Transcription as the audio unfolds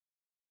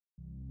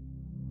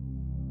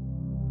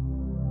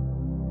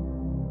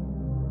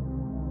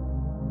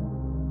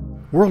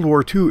World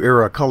War II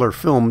era color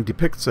film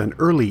depicts an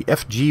early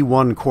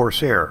FG-1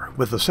 Corsair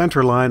with a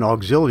centerline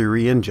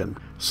auxiliary engine.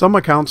 Some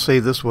accounts say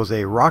this was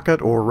a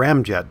rocket or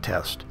ramjet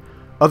test.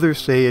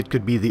 Others say it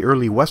could be the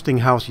early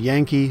Westinghouse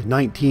Yankee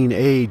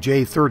 19A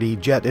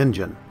J30 jet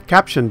engine.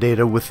 Caption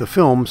data with the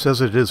film says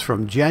it is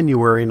from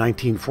January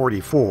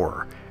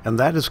 1944, and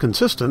that is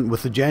consistent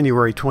with the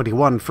January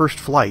 21 first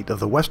flight of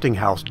the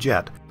Westinghouse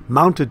jet,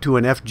 mounted to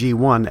an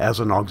FG-1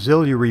 as an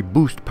auxiliary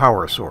boost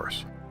power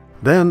source.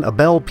 Then a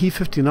Bell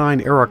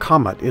P-59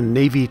 Airacomet in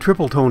Navy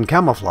triple-tone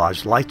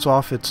camouflage lights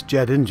off its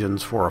jet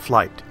engines for a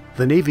flight.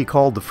 The Navy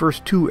called the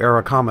first two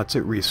Airacomets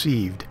it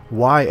received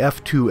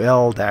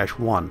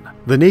YF2L-1.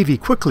 The Navy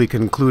quickly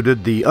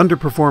concluded the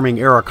underperforming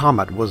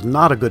Airacomet was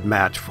not a good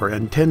match for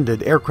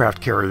intended aircraft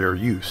carrier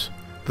use.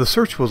 The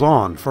search was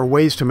on for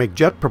ways to make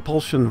jet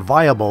propulsion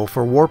viable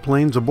for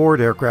warplanes aboard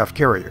aircraft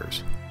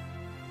carriers.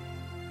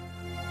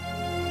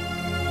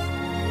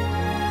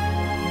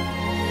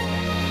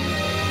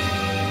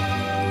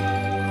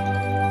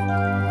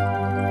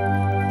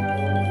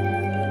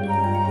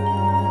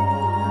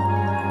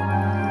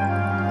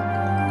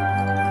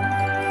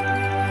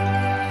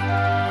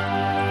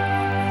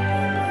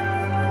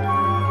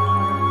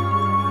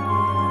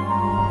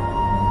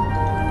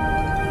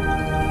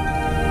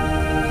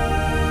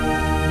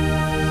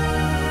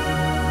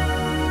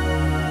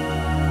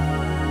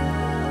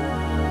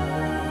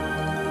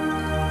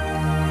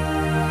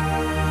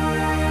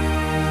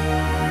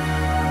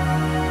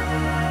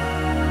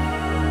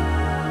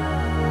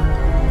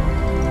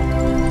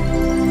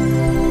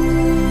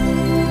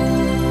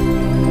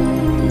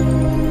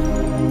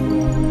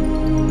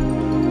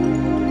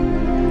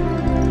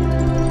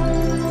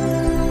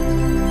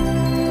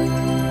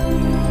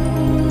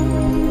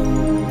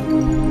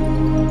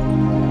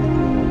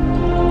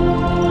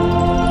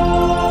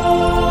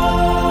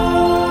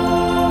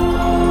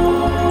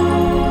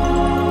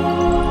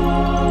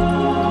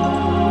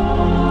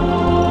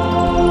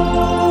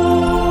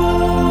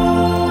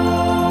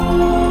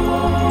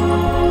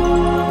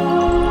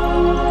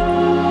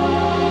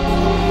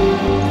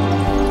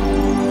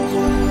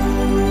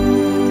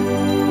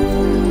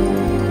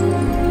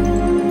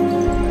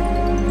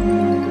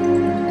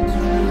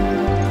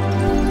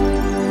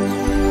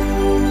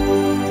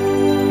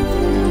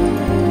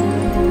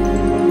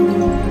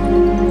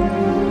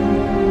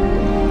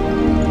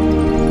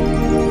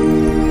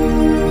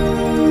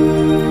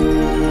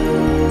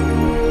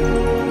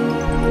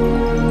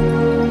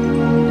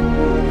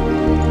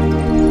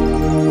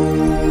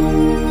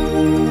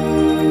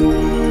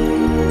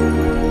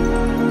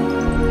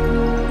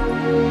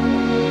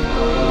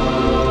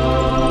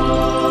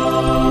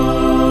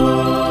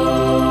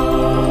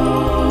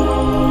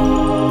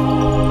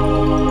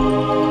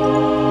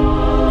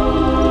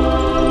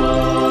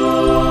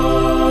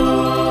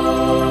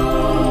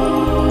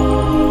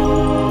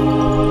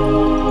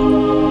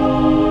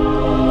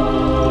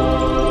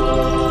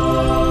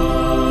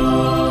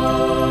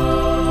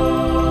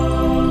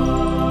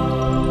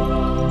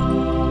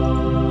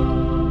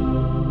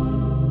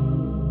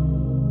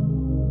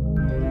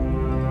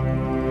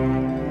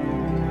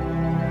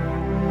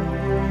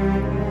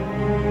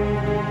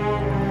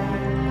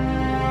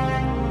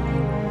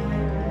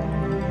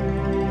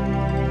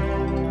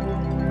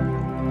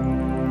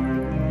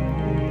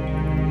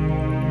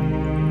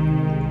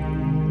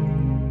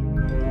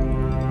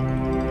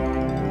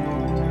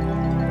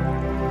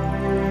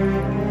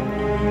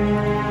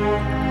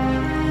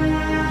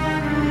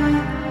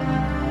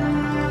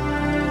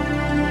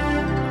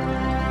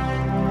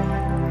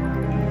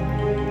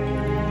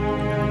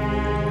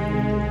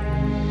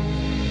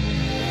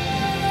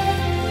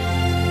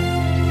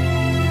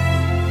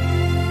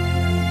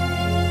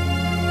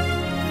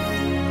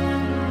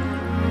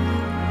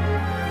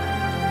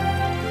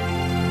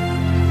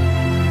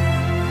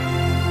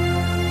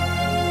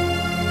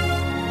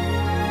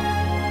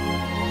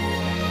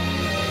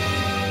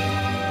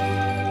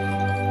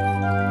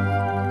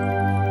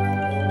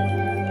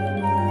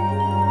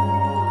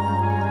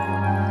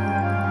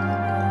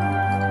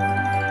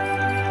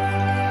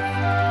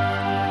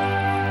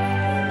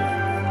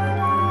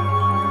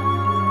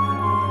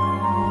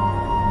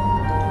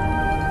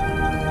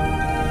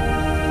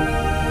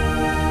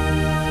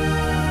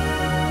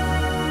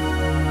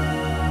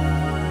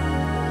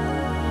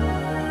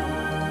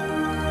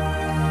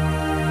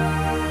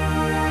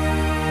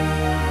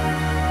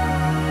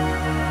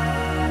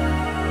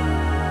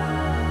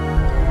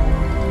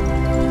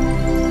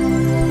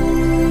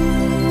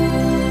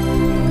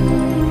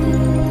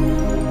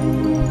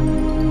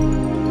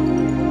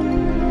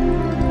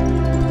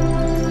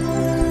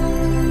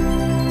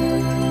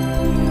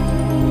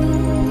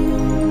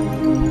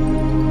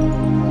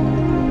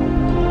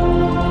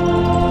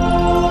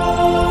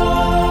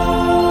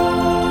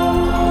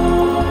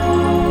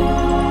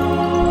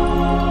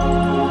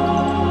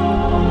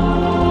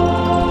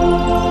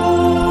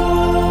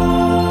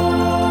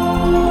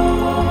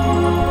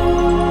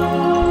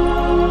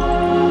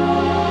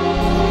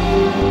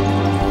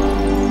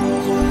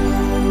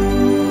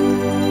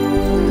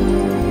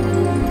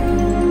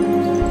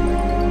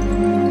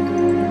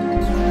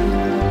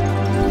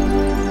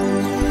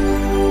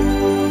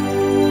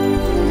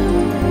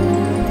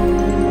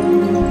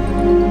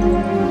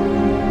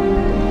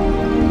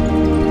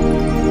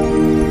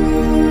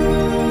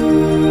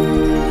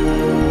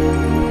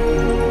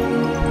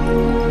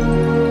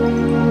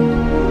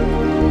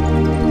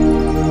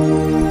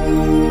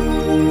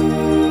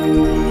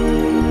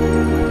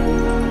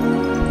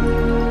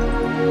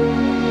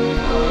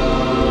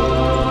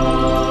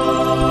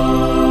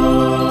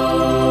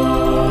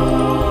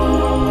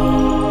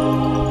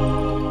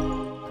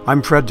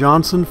 I'm Fred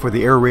Johnson for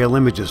the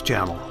Airailimages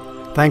channel.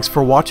 Thanks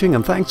for watching,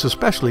 and thanks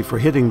especially for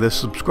hitting this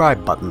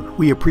subscribe button.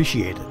 We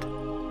appreciate it.